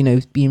like? You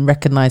know, being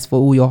recognised for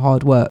all your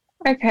hard work.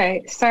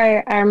 Okay,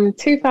 so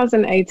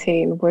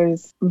 2018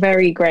 was a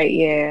very great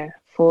year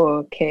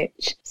for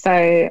Kitsch.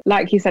 So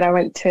like you said, I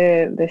went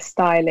to the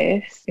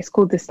stylist. It's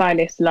called the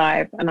Stylist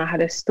Live, and I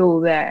had a stall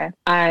there.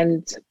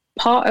 And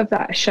part of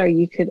that show,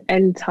 you could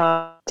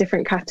enter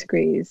different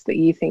categories that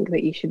you think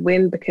that you should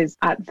win, because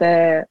on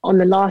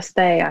the last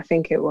day, I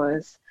think it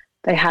was,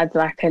 they had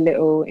like a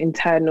little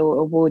internal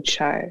award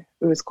show.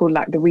 It was called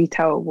like the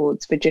Retail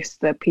Awards for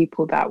just the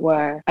people that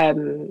were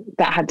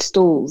that had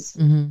stalls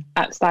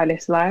at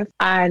Stylist Live.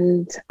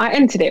 And I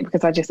entered it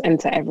because I just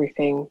enter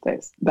everything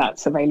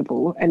that's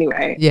available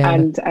anyway.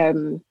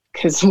 And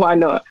because why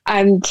not?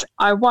 And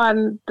I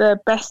won the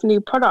Best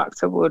New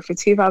Product Award for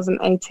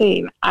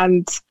 2018.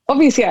 And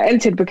obviously I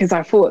entered because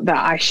I thought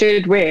that I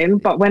should win.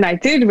 But when I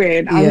did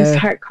win, I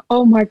was like,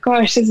 oh my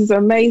gosh, this is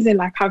amazing.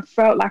 Like I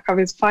felt like I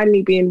was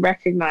finally being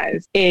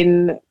recognized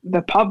in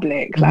the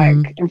public,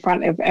 like in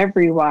front of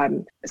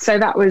everyone. So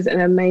that was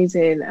an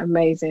amazing,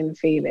 amazing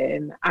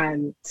feeling.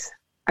 And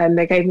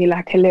they gave me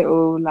like a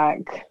little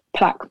like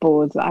plaque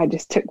boards that I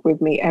just took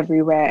with me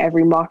everywhere.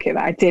 Every market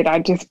that I did, I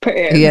just put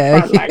it in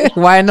front, like,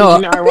 why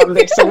not? You know, I won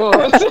this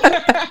award.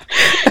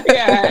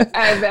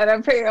 And then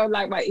I put it on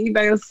like my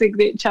email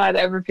signature and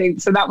everything.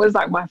 So that was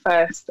like my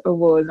first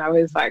award. I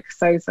was like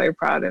so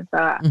proud of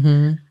that.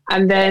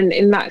 And then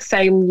in that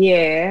same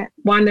year,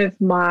 one of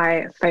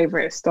my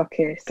favorite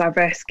stockists,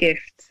 Diverse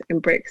Gifts in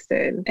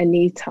Brixton,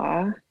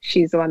 Anita,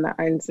 she's the one that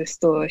owns the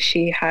store.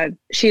 She had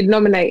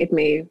nominated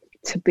me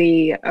to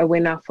be a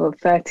winner for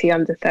 30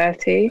 under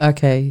 30.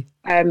 Okay.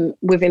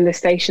 Within the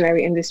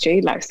stationery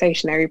industry, like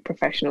stationery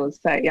professionals,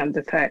 30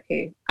 under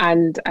 30.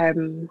 And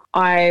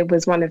I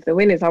was one of the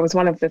winners. I was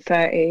one of the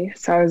 30.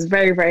 So I was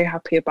very, very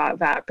happy about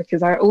that,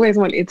 because I always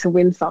wanted to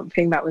win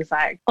something that was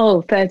like,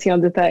 30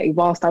 under 30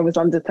 whilst I was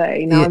under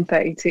 30. Now I'm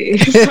 32.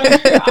 So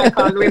I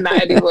can't win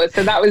that anymore.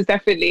 So that was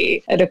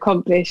definitely an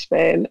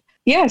accomplishment.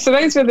 Yeah, so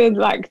those were the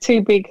like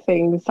two big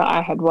things that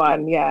I had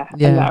won, and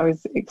that I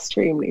was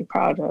extremely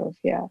proud of.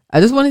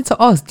 I just wanted to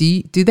ask,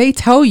 do they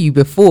tell you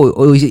before,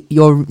 or is it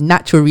your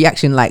natural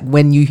reaction like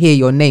when you hear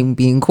your name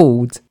being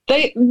called?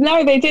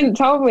 No, they didn't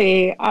tell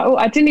me.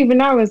 I didn't even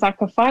know I was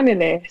like a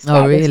finalist.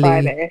 Oh, really?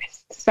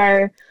 Finalist.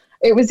 So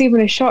it was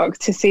even a shock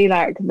to see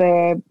like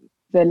the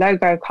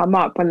logo come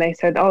up when they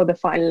said, the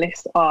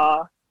finalists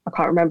are, I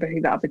can't remember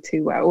who the other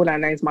two were. All I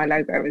know is my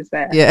logo was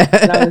there. Yeah.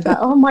 And I was like,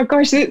 oh my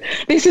gosh,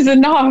 this is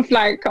enough.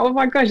 Like, oh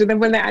my gosh. And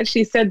then when they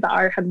actually said that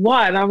I had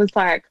won, I was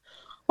like,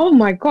 oh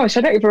my gosh,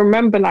 I don't even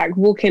remember like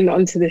walking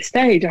onto the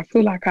stage. I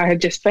feel like I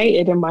had just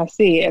fainted in my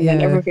seat, and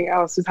then everything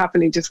else was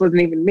happening just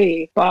wasn't even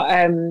me.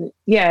 But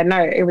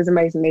no, it was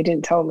amazing. They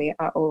didn't tell me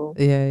at all.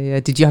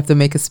 Yeah. Did you have to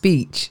make a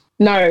speech?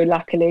 No,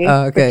 luckily,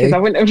 okay. Because I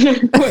wouldn't have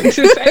known what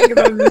to say,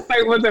 because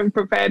I wasn't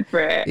prepared for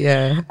it.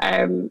 Yeah.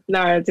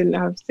 No, I didn't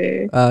have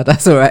to.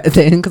 That's all right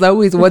then, because I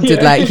always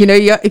wondered, like,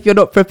 if you're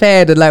not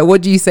prepared, and like,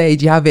 what do you say?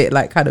 Do you have it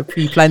like kind of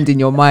pre-planned in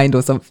your mind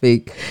or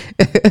something?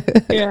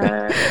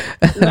 Yeah.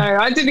 No,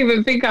 I didn't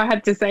even think I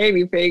had to say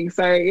anything.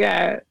 So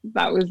yeah,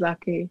 that was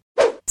lucky.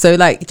 So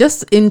like,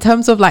 just in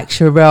terms of like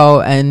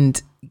Sherelle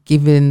and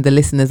giving the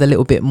listeners a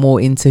little bit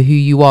more into who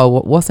you are,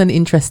 what's an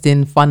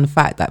interesting fun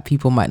fact that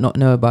people might not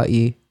know about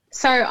you?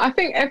 So I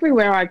think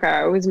everywhere I go,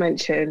 I always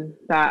mention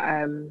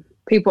that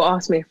people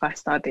ask me if I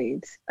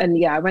studied.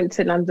 And I went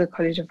to London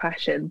College of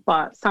Fashion.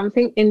 But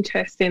something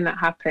interesting that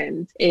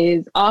happened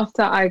is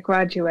after I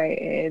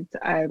graduated,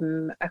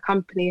 a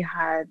company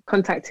had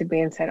contacted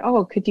me and said,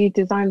 could you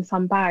design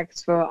some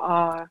bags for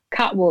our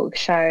catwalk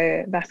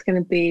show that's going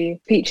to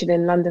be featured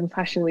in London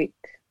Fashion Week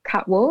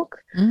catwalk?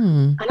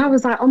 And I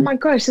was like, oh my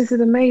gosh, this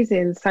is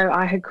amazing. So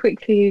I had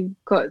quickly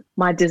got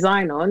my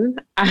design on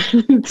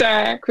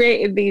and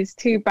created these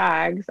two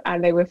bags,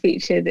 and they were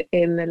featured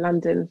in the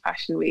London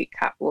Fashion Week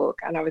catwalk,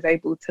 and I was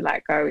able to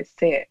like go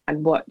sit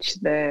and watch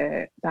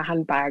the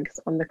handbags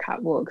on the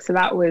catwalk. So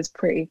that was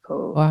pretty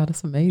cool. Wow,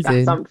 that's amazing.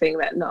 That's something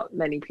that not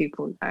many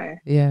people know.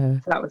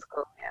 So that was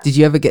cool. Did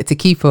you ever get to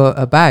keep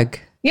a bag?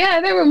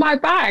 Yeah, they were my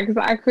bags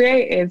that I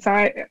created, so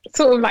I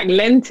sort of like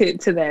lent it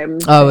to them.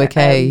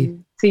 Okay.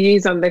 To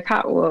use on the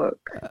catwalk.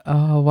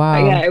 Oh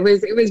wow. But it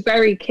was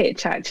very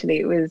kitsch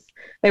actually.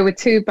 They were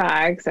two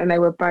bags, and they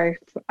were both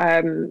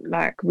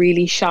like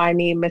really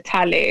shiny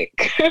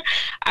metallic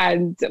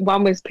and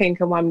one was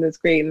pink and one was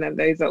green, and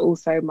those are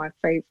also my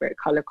favorite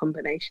color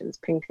combinations,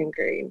 pink and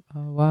green.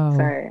 Oh wow.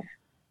 So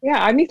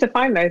I need to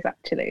find those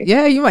actually.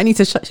 Yeah, you might need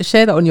to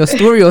share that on your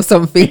story or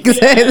something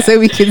so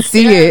we can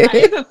see it.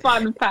 That is a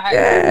fun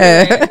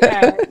fact.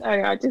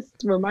 I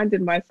just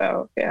reminded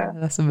myself.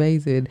 That's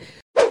amazing.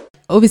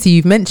 Obviously,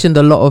 you've mentioned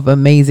a lot of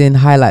amazing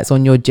highlights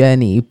on your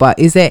journey, but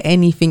is there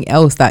anything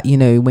else that,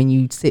 when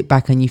you sit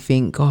back and you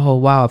think, oh,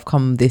 wow, I've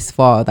come this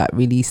far, that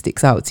really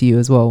sticks out to you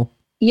as well?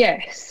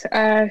 Yes.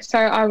 So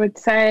I would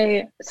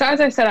say, as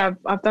I said,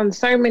 I've done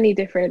so many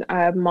different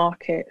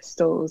market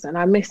stalls, and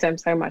I miss them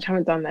so much. I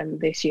haven't done them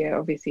this year,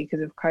 obviously, because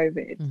of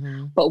COVID.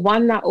 Mm-hmm. But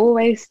one that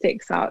always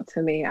sticks out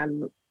to me,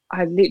 and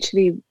I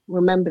literally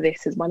remember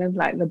this as one of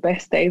like the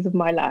best days of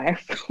my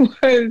life,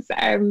 was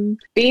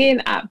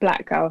being at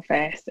Black Girl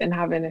Fest and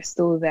having a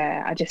stall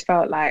there. I just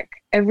felt like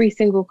every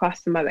single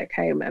customer that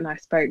came and I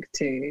spoke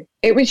to,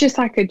 it was just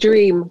like a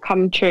dream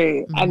come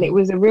true. Mm-hmm. And it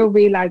was a real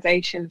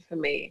realization for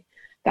me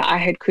that I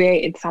had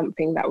created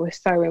something that was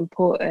so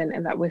important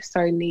and that was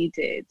so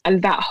needed.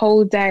 And that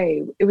whole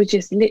day, it was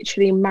just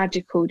literally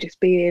magical, just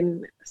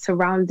being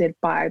surrounded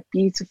by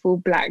beautiful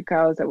Black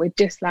girls that were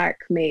just like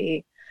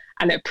me,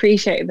 and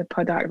appreciated the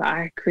product that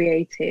I had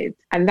created.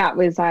 And that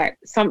was like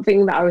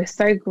something that I was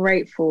so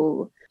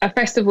grateful, a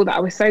festival that I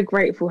was so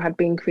grateful had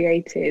been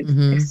created,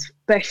 mm-hmm.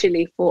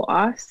 especially for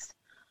us.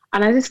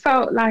 And I just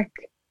felt like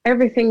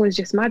everything was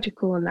just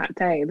magical on that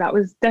day. That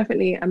was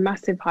definitely a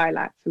massive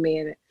highlight for me.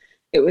 And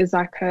it was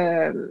like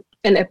an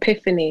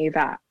epiphany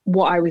that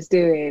what I was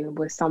doing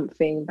was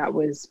something that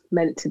was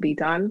meant to be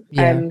done.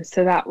 Yeah.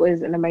 So that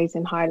was an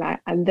amazing highlight.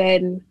 And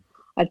then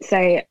I'd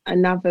say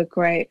another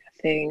great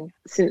thing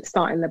since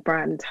starting the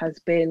brand has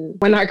been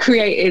when I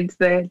created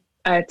the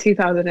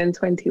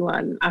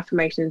 2021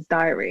 affirmations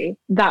diary.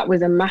 That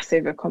was a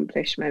massive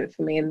accomplishment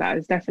for me, and that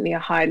was definitely a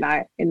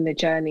highlight in the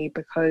journey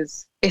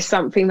because it's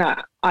something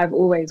that I've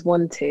always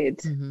wanted.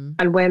 Mm-hmm.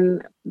 And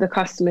when the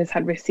customers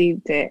had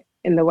received it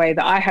in the way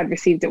that I had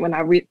received it when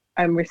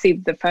I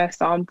received the first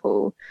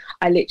sample,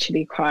 I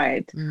literally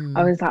cried.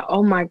 I was like,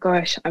 oh my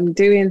gosh, I'm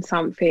doing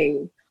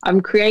something.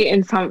 I'm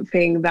creating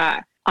something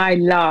that I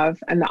love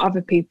and that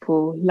other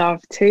people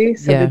love too.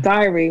 So the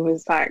diary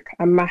was like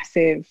a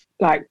massive,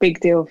 like big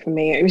deal for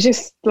me. It was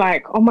just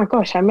like, oh my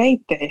gosh, I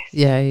made this.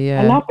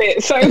 I love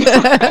it so much.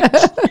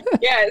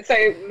 So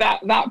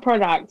that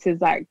product is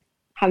like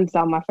hands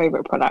down my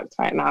favorite product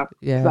right now.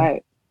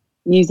 Like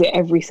use it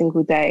every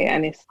single day,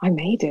 and I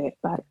made it.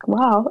 Like,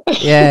 wow.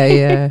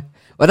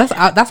 Well,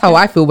 that's how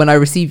I feel when I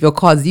receive your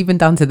cards, even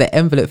down to the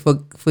envelope.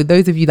 For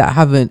those of you that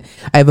haven't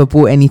ever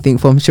bought anything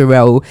from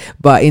Sherelle,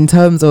 but in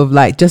terms of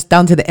like just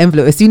down to the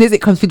envelope, as soon as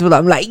it comes through,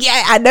 I'm like,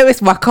 yeah, I know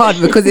it's my card,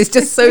 because it's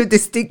just so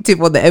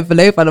distinctive on the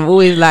envelope, and I'm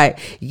always like,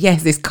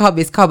 yes, it's come.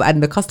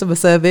 And the customer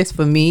service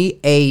for me,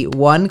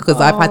 A1,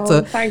 because I've had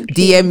to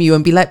DM you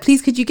and be like,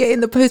 please, could you get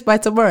in the post by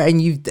tomorrow? And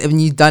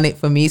you've done it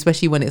for me,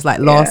 especially when it's like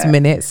last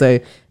minute. So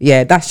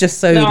yeah, that's just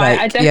so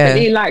I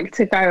definitely like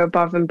to go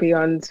above and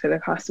beyond for the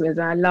customers.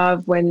 And I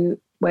love when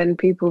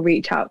people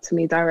reach out to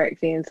me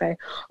directly and say,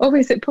 oh,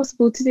 is it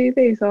possible to do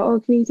this? Or, oh,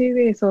 can you do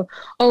this? Or,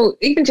 oh,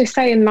 even just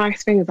saying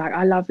nice things like,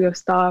 I love your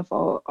stuff,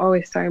 or, oh,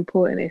 it's so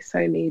important, it's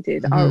so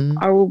needed.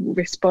 I will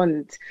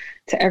respond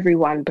to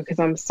everyone, because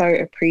I'm so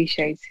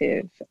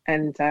appreciative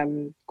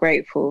and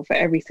grateful for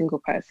every single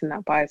person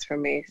that buys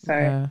from me.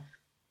 So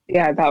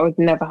yeah, that would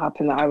never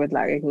happen, that I would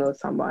like ignore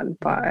someone.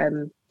 But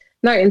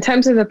no, in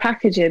terms of the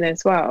packaging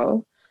as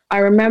well, I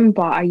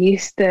remember I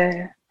used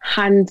to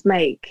hand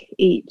make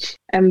each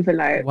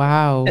envelope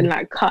and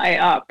like cut it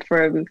up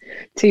from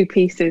 2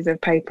 pieces of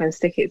paper and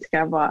stick it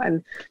together,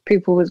 and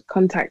people would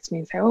contact me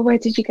and say, oh, where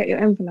did you get your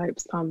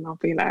envelopes done? I'll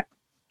be like,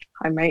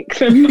 I make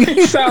them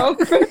myself.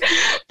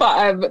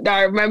 But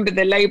I remember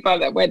the labor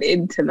that went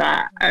into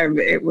that.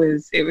 It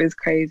was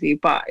crazy,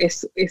 but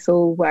it's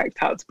all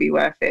worked out to be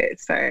worth it.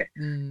 So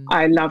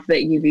I love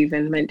that you've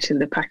even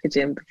mentioned the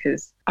packaging,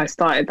 because I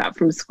started that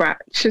from scratch.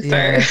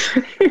 So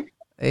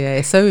yeah,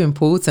 it's so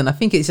important. I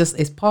think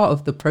it's part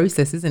of the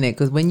process, isn't it?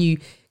 Because when you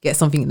get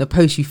something in the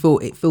post,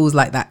 it feels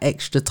like that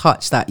extra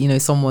touch that, you know,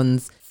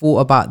 someone's thought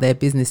about their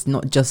business,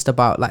 not just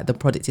about like the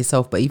product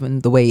itself, but even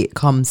the way it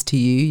comes to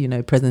you, you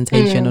know,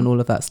 presentation and all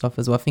of that stuff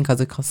as well. I think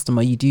as a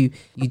customer, you do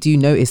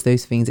notice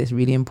those things. It's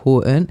really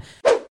important.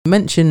 You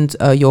mentioned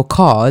your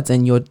cards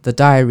and the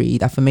diary,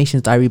 the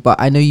affirmations diary, but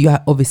I know you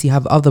obviously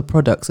have other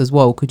products as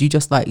well. Could you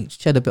just like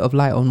shed a bit of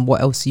light on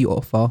what else you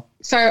offer?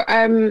 So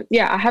I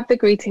have the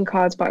greeting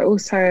cards, but I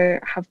also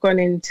have gone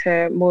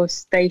into more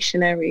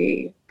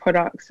stationery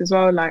products as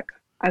well, like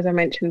as I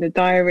mentioned, the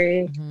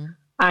diary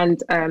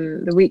and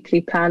the weekly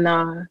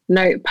planner,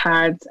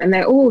 notepads, and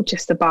they're all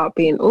just about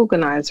being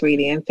organized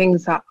really, and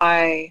things that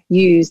I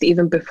used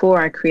even before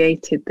I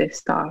created this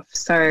stuff.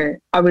 So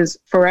I was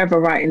forever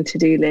writing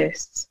to-do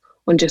lists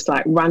on just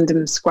like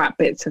random scrap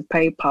bits of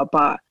paper,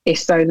 but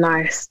it's so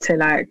nice to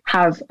like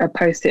have a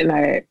post-it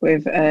note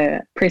with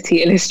a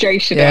pretty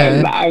illustration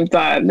that I've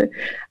done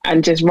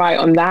and just write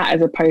on that,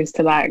 as opposed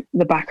to like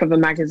the back of a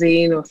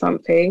magazine or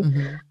something.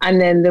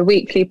 And then the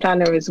weekly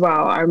planner as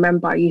well, I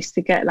remember I used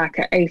to get like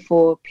an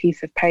A4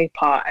 piece of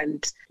paper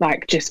and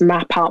like just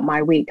map out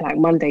my week, like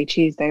Monday,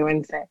 Tuesday,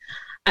 Wednesday.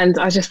 And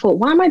I just thought,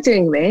 why am I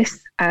doing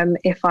this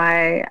if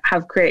I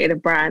have created a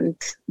brand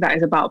that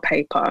is about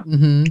paper?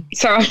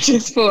 So I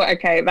just thought,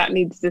 okay, that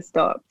needs to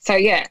stop. So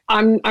yeah,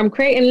 I'm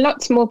creating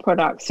lots more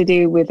products to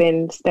do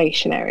within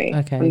stationery.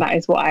 And that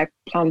is what I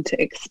plan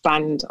to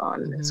expand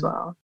on as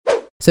well.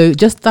 So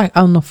just like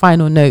on a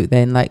final note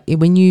then, like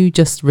when you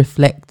just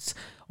reflect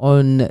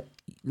on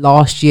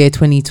last year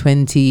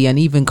 2020 and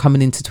even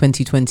coming into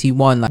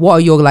 2021, like what are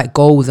your like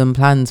goals and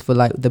plans for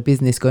like the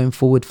business going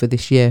forward for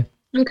this year?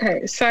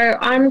 Okay, so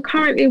I'm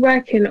currently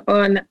working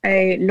on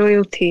a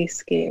loyalty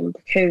scheme,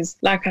 because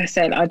like I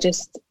said, I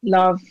just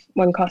love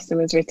when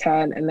customers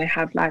return and they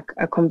have like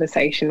a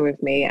conversation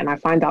with me and I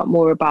find out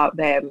more about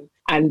them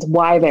and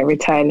why they're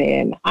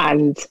returning,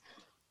 and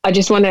I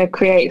just want to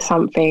create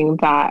something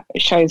that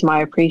shows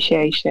my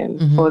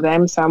appreciation for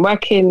them. So I'm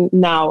working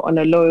now on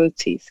a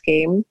loyalty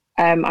scheme.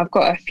 I've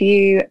got a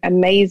few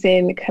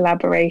amazing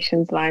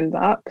collaborations lined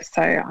up,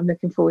 so I'm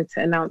looking forward to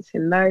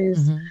announcing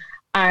those.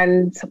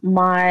 And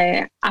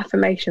my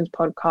affirmations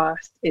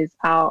podcast is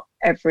out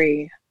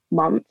every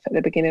month at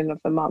the beginning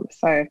of the month.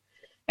 So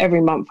every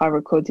month I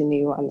record a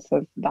new one.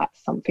 So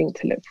that's something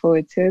to look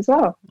forward to as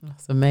well.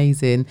 That's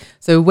amazing.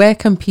 So where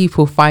can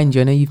people find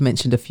you? I know you've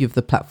mentioned a few of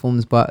the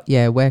platforms, but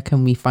yeah, where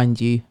can we find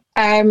you?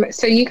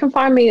 So you can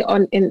find me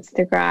on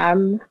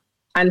Instagram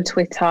and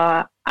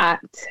Twitter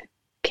at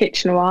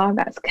Kitsch Noir.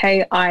 That's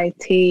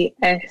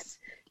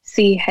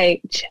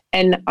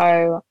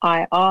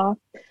KITSCHNOIR.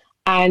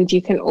 And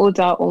you can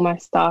order all my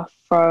stuff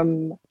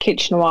from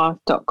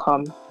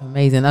kitschnoir.com.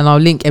 Amazing. And I'll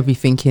link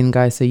everything in,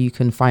 guys, so you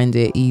can find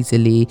it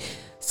easily.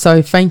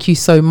 So thank you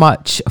so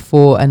much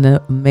for an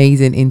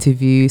amazing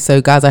interview.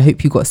 So guys, I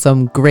hope you got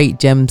some great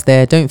gems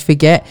there. Don't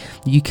forget,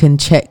 you can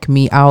check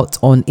me out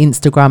on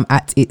Instagram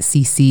at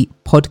itscc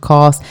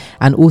podcast.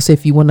 And also,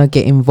 if you want to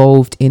get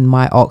involved in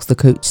my Ask the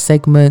Coach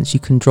segments, you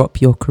can drop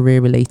your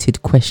career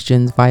related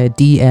questions via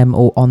DM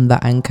or on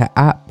the Anchor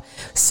app.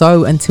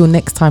 So until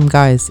next time,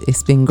 guys,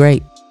 it's been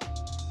great.